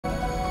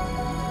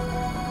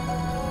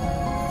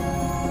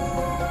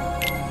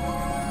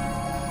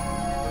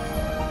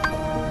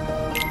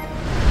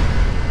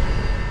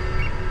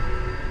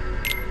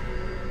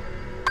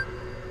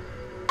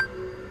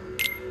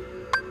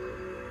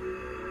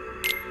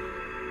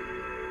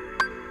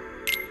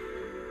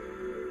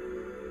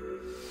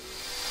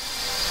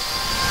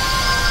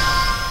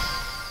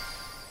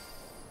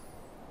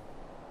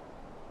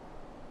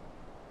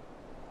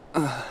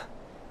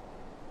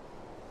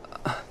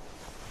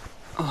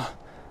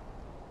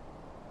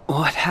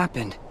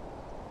happened?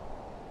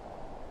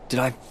 Did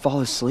I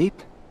fall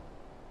asleep?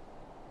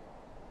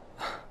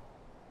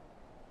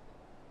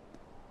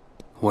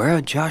 Where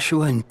are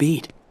Joshua and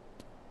Beat?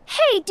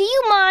 Hey, do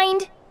you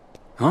mind?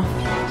 Huh?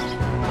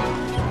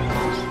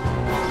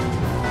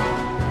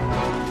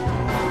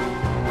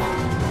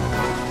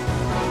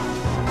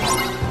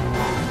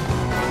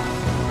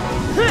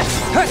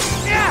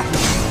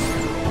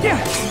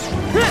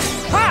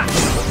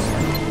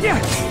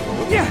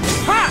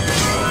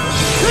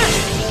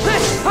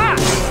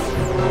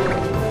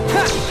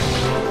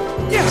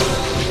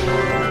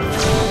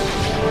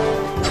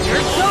 You're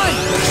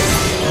done!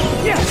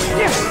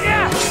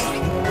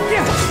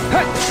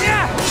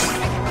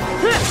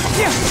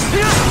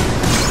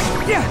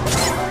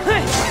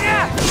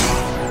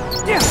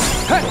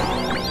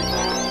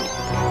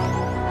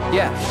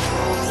 Yeah.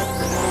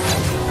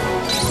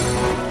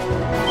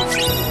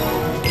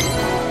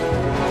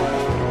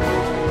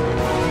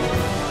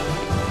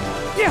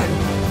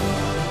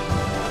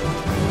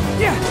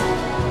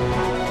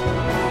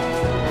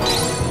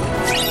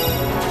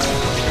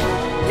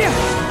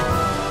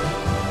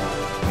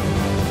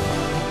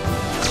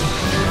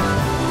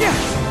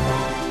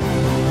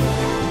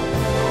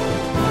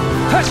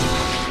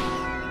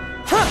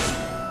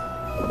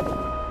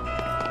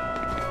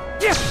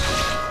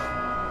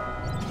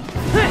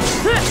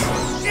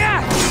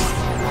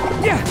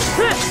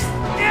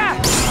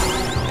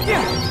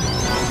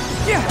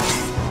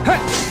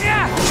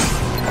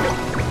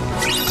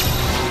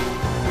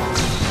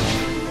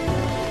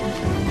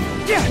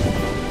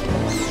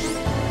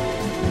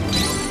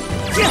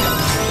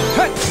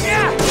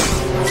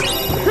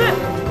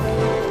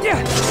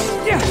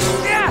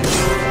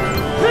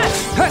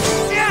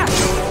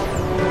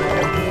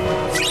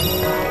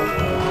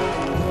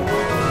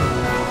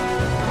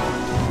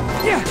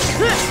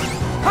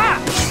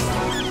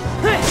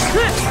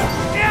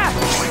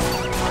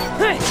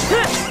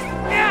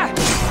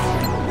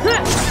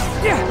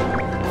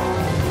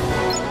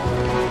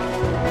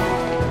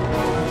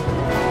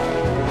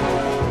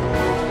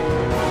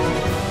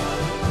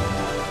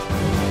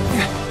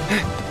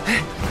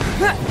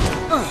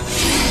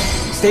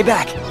 Stay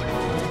back.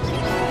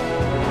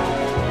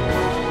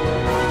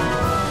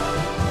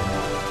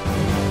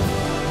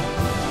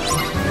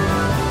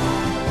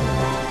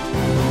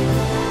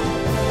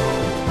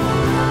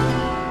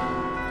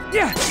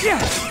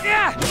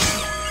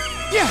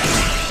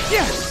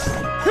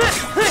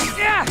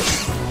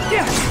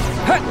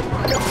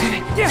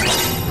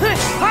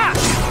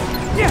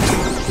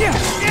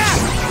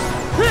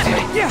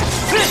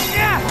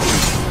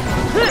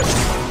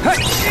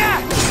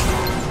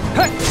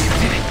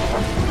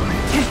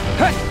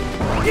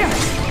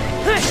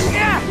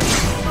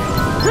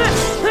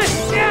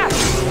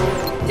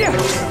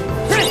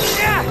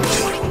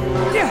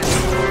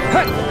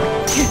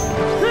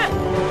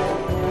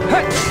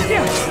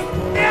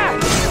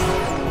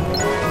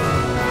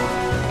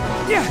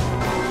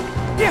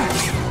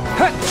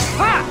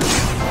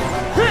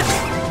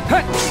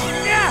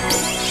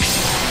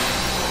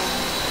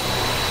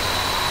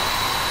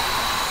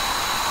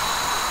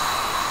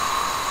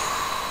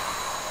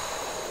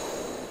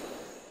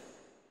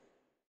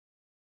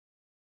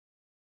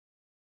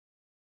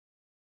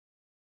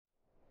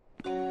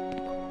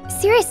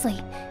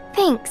 Seriously,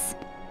 thanks.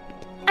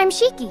 I'm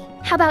Shiki.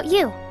 How about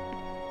you?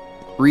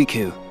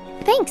 Riku.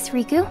 Thanks,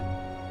 Riku.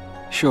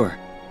 Sure.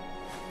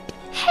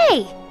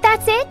 Hey,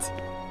 that's it?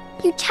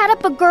 You chat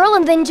up a girl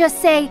and then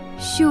just say,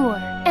 sure,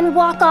 and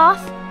walk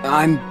off?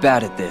 I'm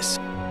bad at this.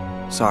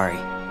 Sorry.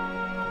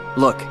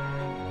 Look,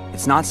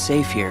 it's not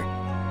safe here.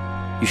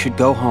 You should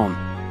go home.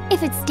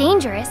 If it's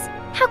dangerous,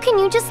 how can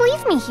you just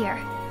leave me here?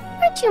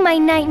 Aren't you my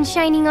knight in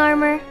shining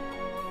armor?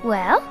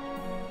 Well?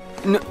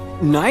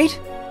 Knight?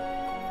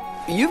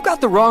 You've got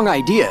the wrong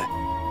idea.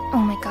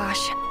 Oh my gosh,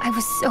 I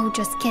was so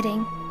just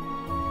kidding.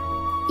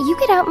 You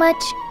get out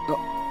much?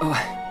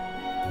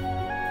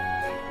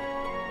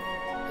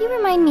 You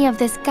remind me of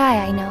this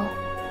guy I know.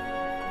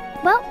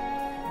 Well,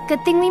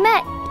 good thing we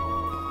met.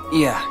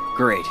 Yeah,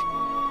 great.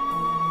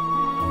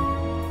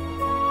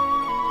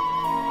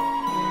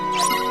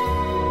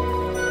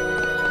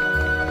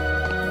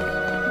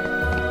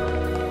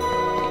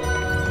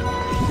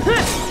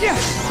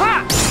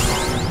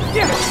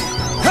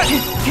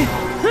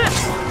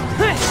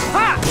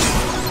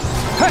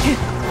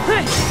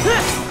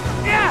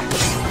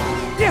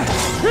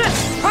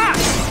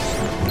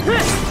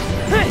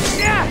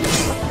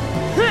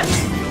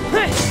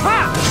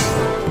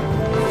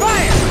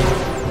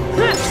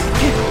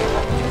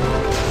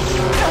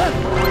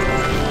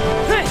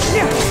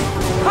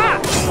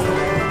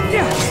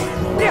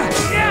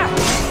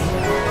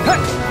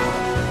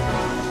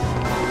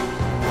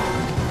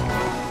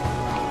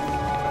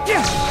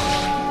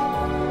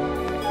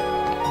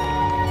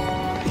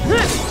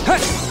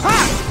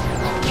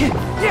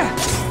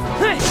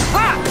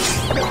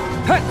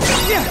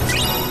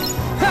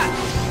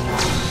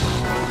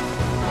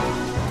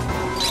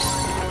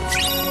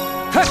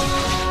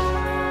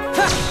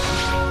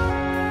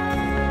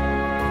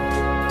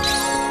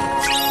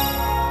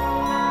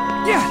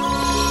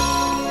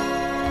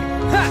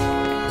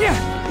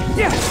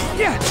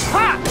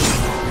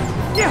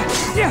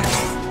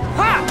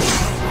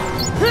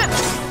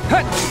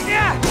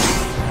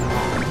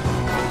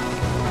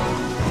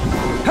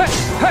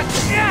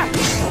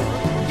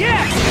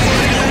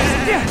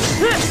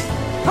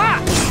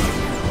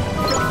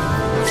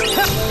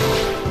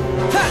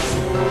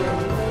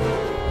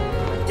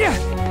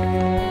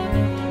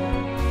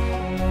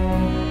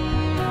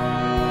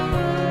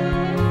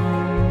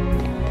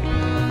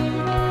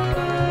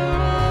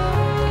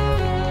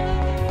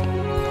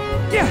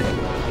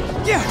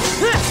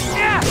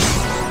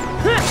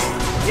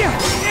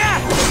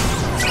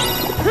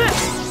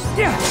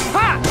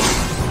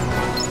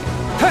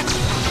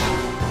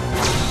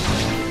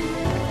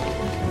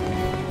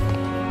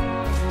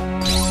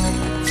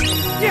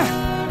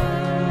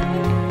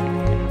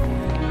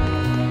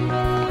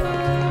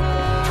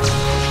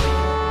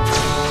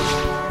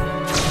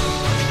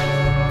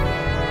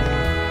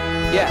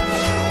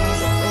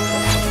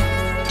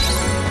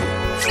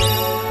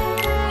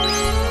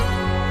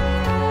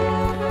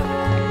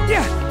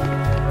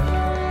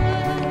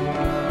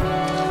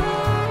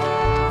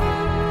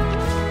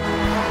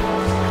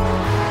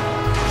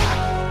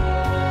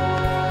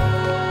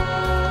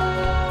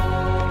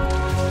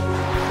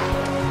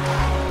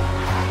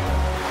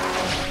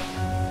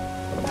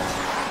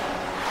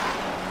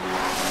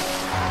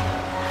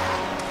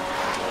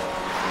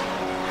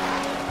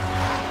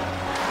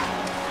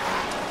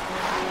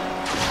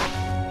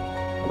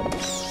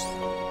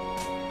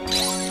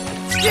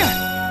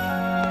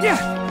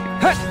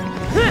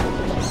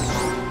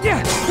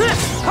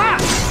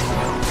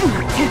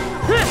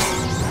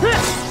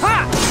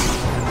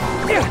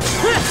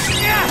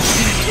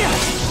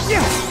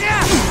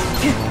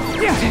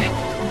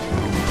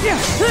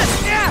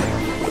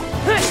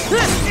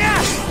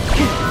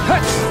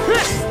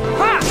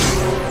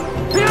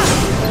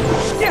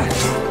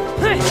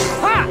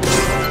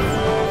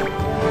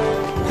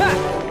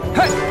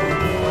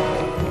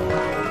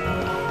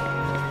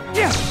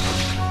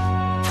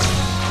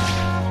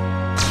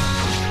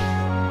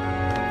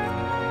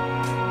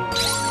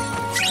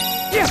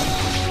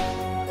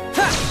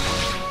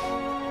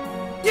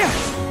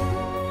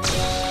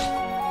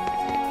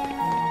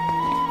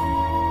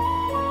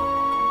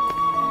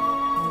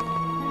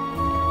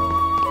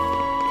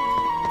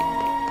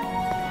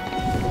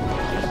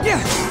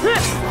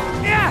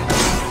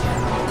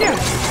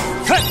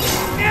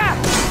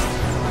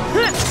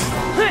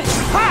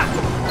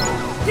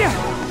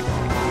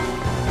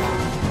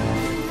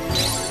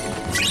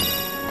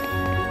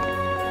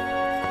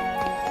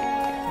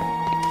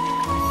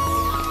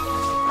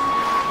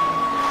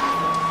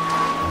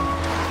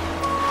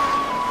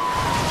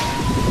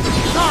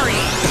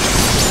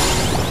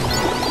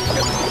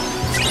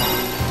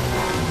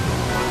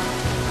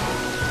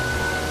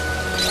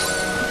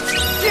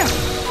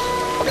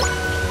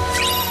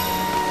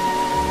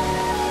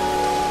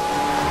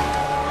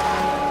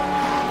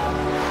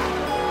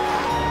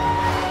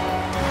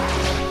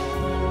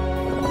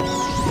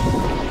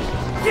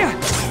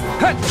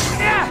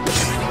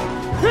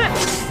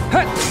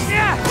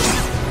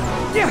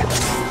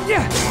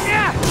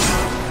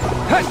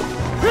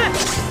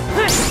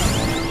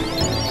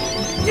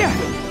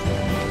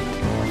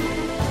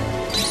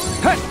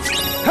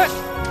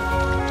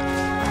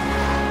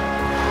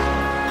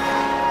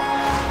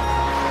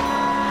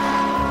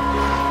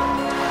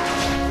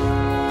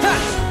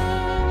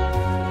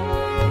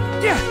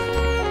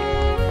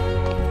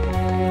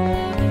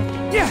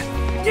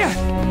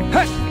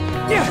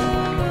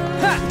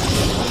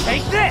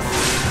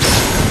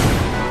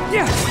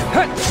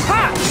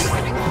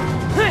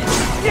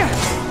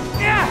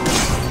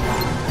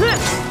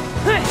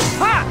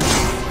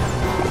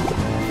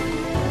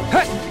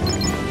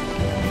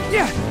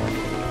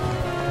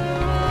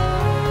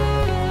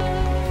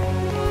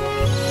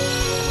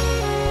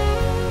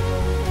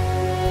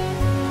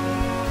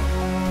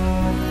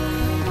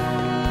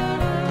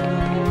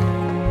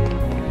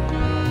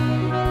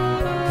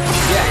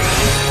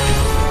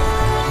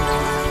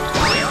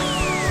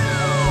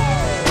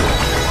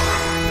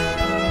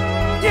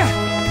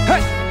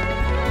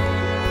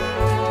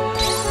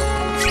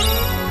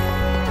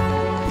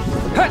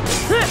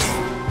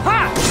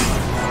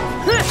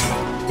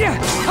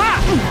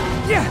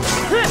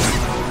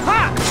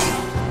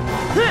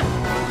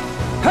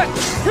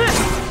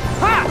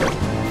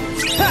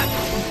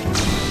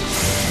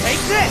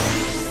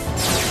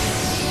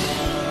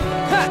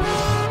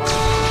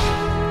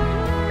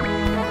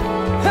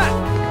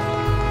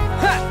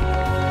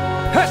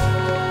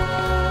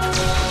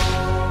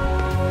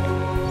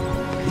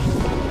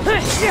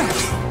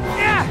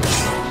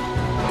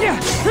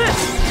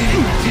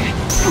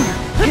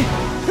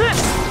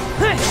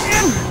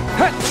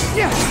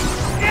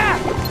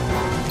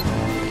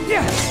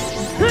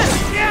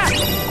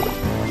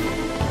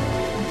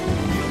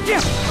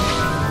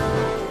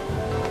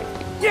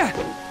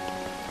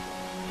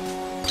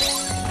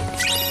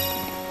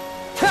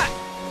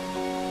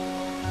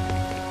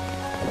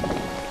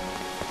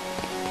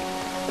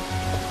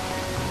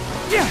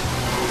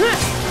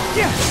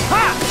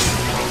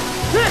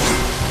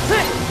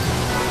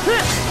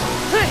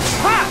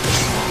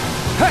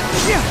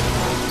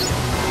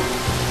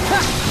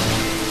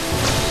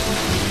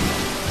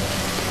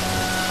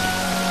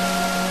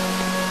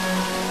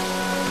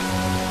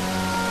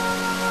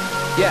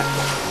 Yeah.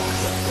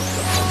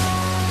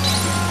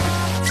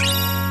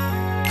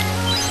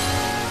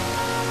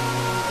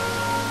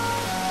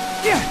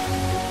 Yeah.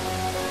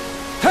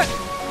 Hut.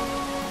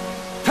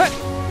 Hut.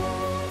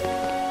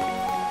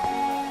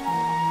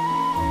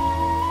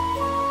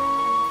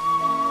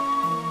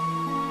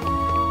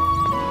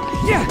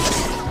 Yeah.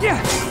 Yeah.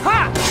 Ha.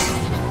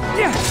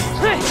 Yeah.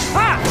 Hey.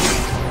 Ha.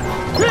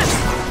 Hey.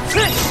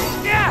 Hey.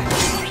 Yeah.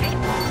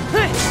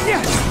 Hey.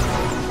 Yeah.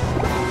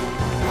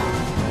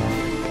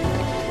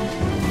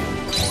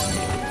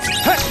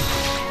 Hut.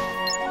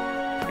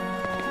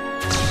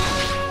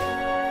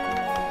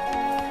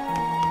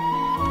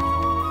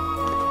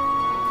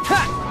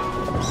 Ha.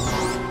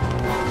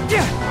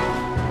 Yeah.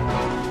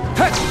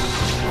 Hut.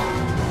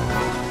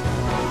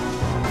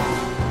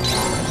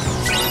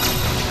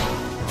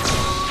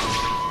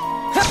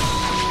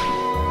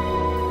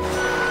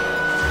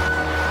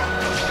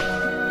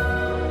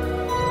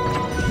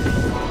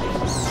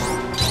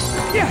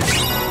 Yeah.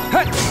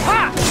 Hut.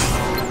 Ha.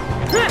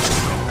 Huh.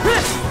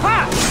 Huh. Ha.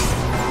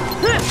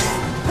 Huh.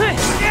 Huh.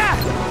 Yeah.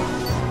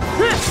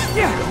 Huh.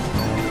 Yeah.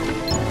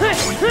 Huh.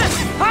 Huh.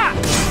 Ha.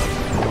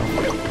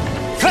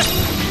 Hut.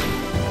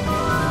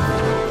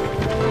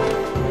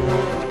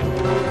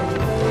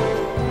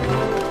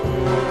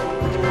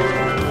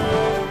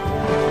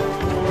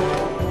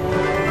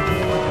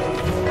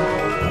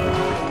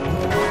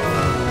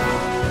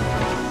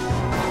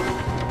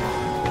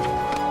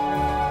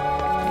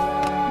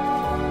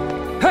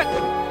 Hut.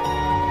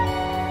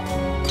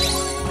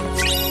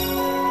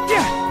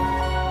 Yeah.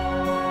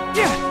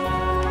 Yeah.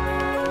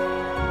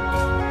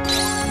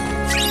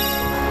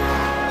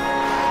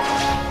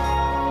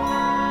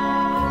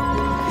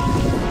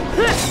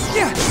 Huh.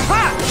 Yeah.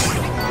 Ha.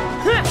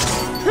 Huh.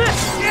 Huh.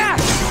 Yeah.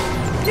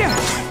 Yeah.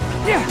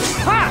 Yeah.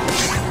 Ha.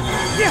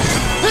 Yeah.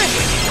 Huh.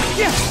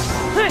 Yeah.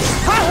 Huh.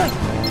 Ha.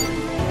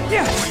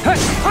 Yeah. Huh.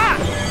 Ha.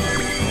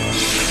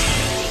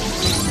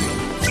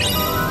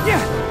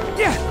 Yeah.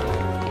 Yeah.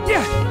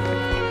 Yeah.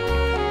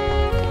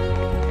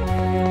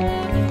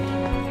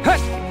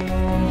 Hut.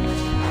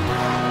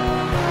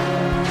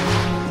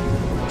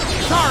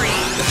 Sorry.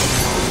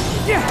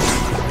 Yeah.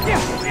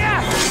 Yeah. Yeah.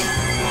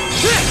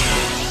 Huh.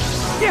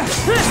 Yeah.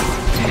 Huh.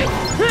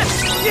 Huh.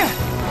 Yeah.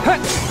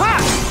 Hut. Ha.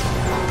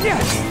 Yeah.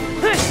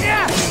 Huh.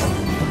 Yeah.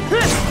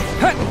 Huh.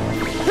 Hut.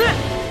 Huh.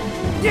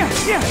 Yeah.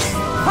 Yeah.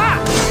 Ha.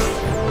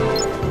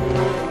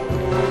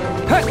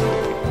 Hut.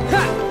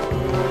 Ha.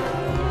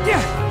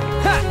 Yeah.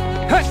 Ha.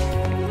 Hut.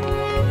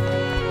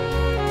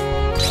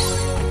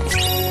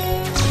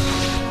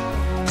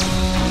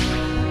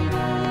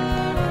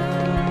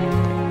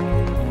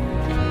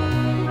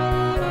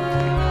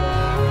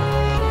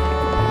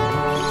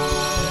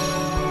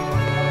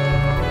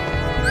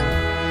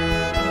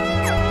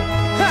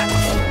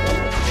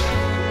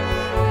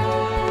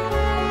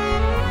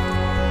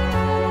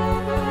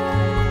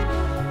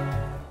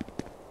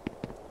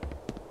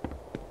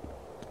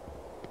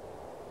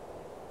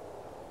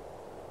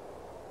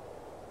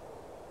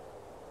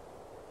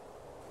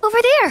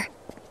 Over there!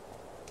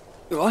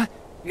 What?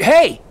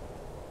 Hey!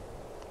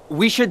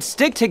 We should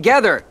stick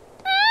together.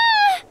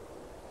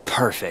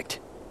 Perfect.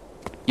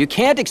 You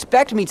can't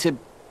expect me to...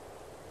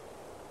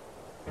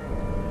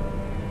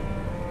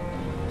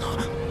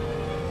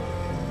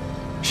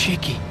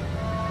 Shiki.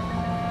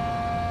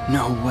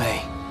 No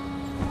way.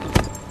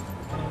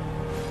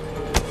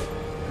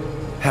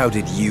 How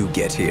did you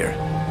get here?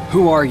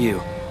 Who are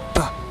you?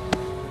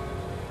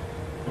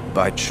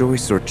 By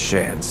choice or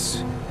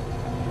chance,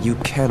 you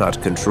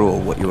cannot control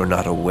what you are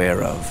not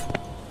aware of.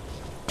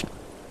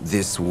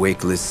 This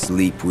wakeless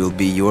sleep will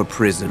be your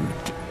prison,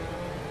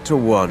 to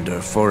wander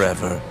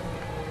forever.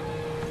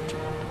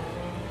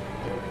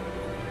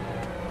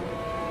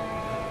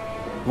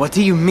 What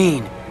do you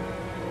mean?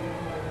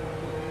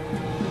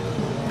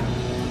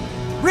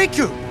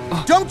 Riku!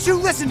 Don't you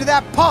listen to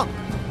that punk!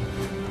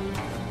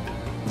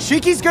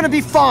 Shiki's gonna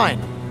be fine.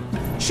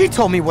 She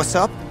told me what's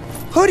up.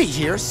 Hoodie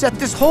here set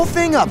this whole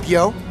thing up,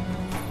 yo.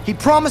 He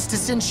promised to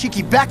send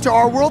Shiki back to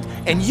our world,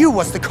 and you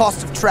was the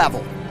cost of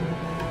travel.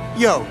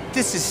 Yo,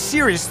 this is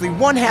seriously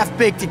one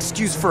half-baked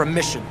excuse for a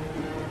mission.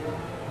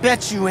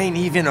 Bet you ain't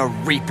even a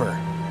Reaper.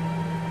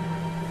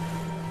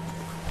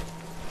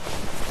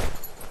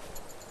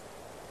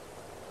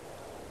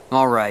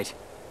 All right.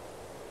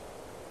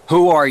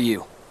 Who are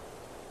you?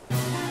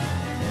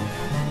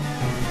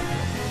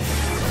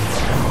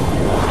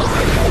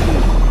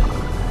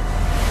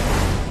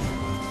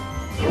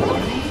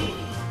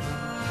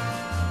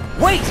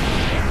 Wait!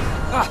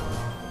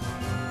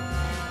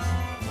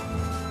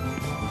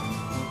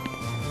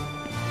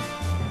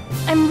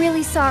 I'm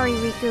really sorry,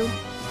 Riku.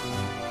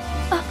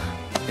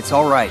 It's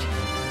all right.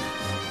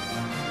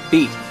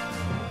 Beat.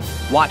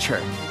 Watch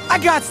her. I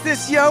got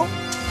this, yo!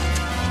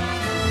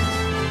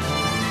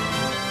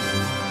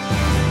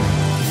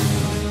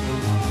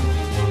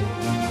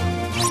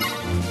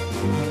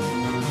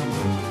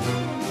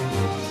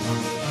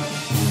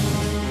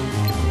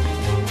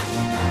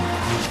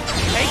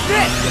 Take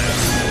this!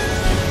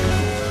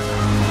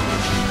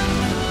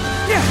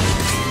 Yeah!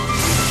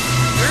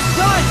 You're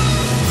done!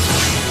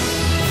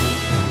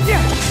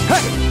 You're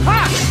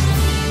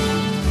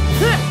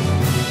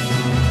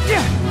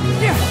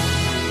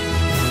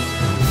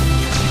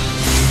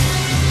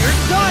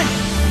done!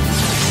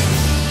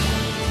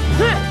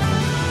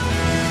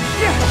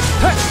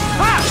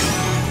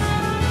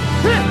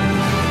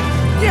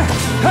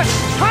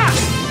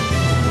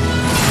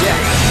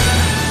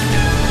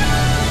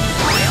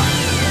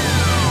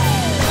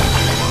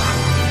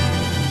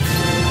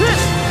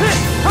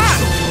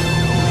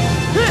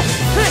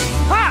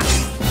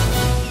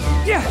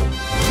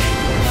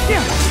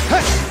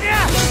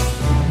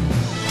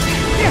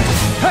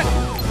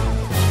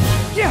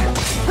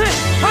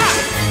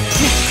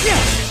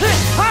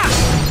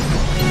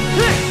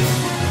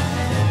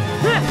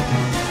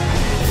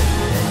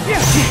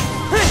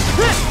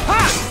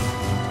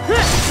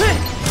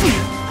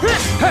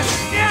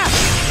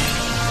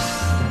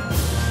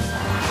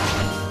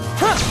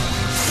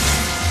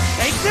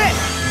 Take this!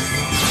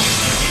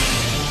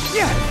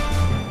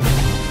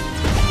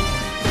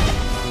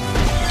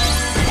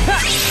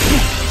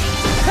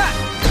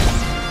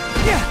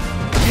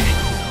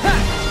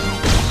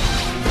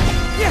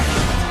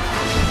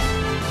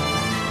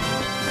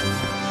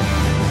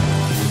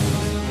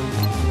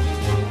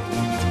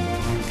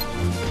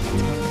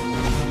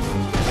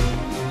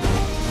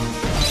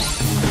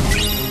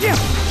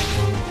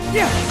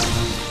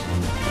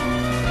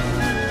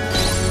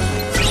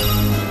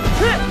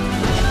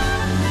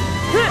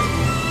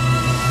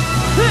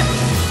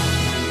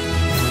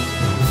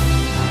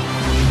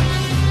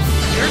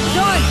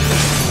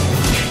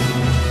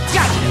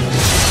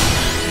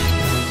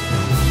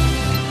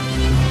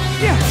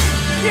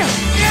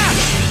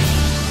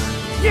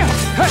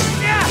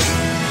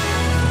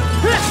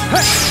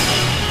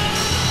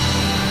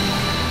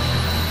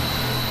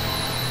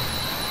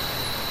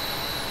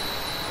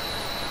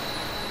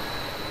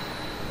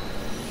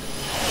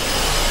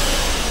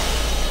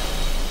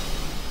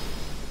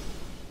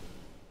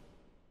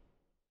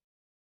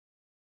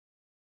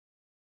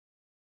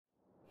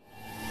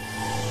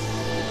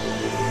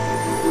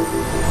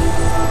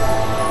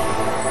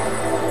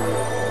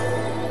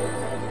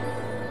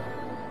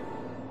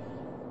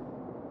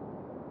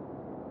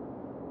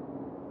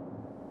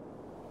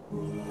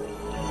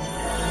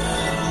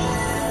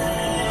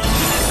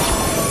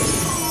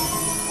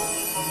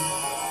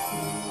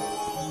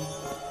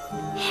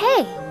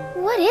 Hey,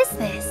 what is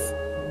this?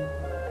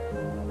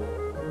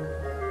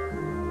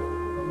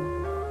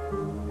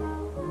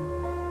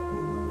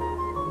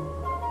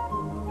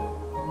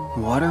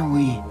 What are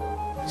we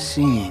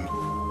seeing?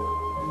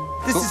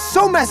 This is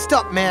so messed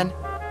up, man.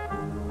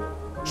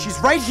 She's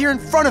right here in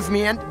front of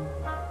me and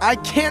I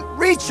can't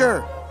reach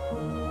her.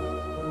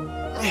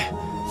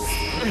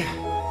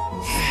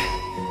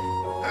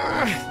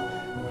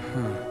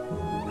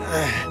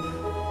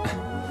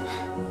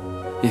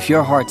 If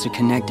your hearts are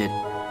connected,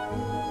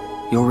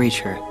 you'll reach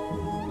her.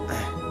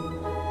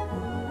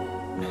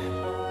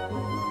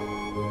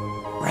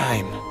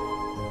 Rhyme.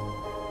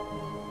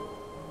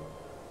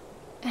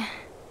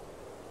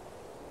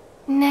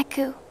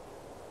 Neku.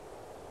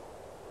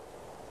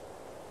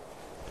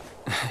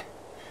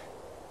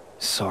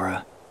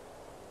 Sora.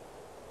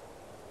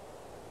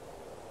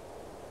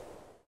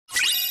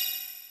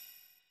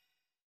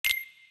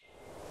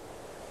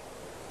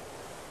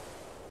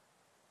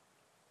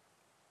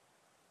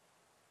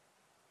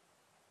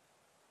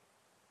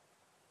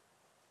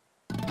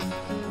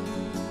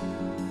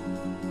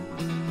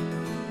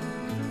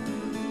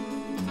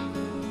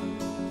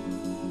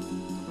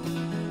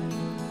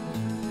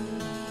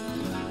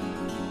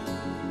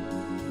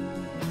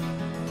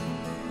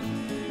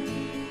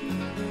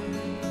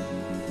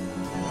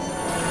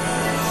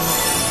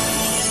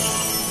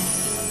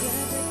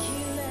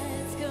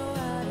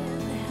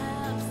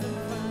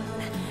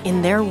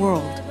 In their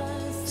world,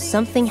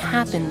 something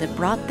happened that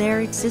brought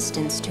their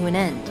existence to an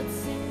end.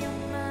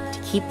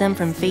 To keep them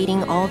from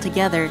fading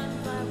altogether,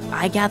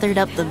 I gathered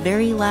up the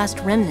very last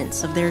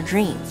remnants of their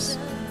dreams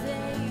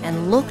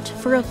and looked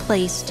for a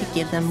place to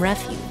give them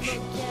refuge.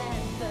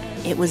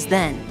 It was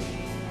then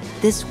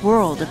this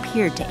world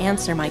appeared to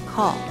answer my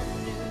call,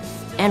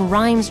 and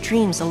Rhyme's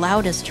dreams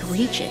allowed us to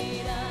reach it.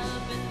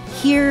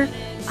 Here,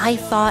 I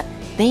thought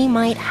they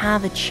might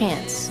have a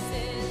chance,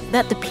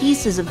 that the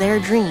pieces of their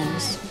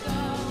dreams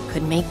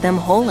could make them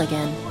whole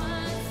again.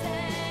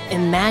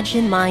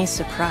 Imagine my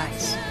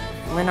surprise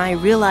when I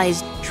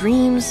realized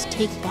dreams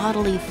take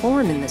bodily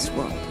form in this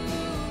world.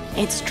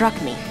 It struck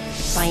me,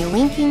 by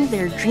linking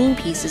their dream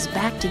pieces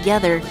back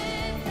together,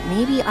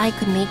 maybe I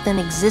could make them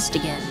exist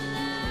again.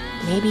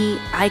 Maybe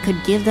I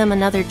could give them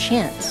another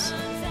chance.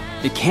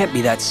 It can't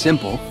be that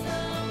simple.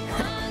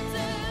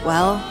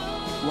 Well,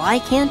 why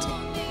can't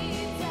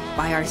it?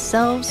 By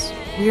ourselves,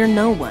 we're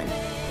no one.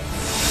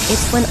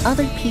 It's when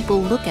other people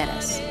look at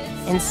us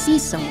and see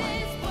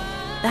someone,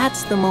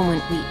 that's the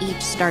moment we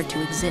each start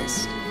to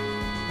exist.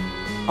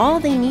 All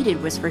they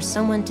needed was for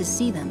someone to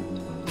see them,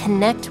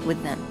 connect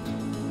with them.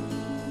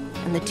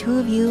 And the two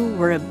of you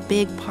were a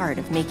big part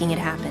of making it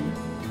happen.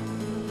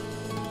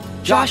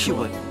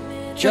 Joshua,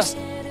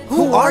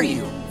 who are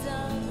you?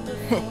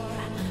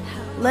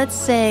 Let's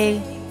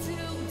say,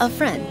 a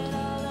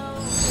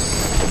friend.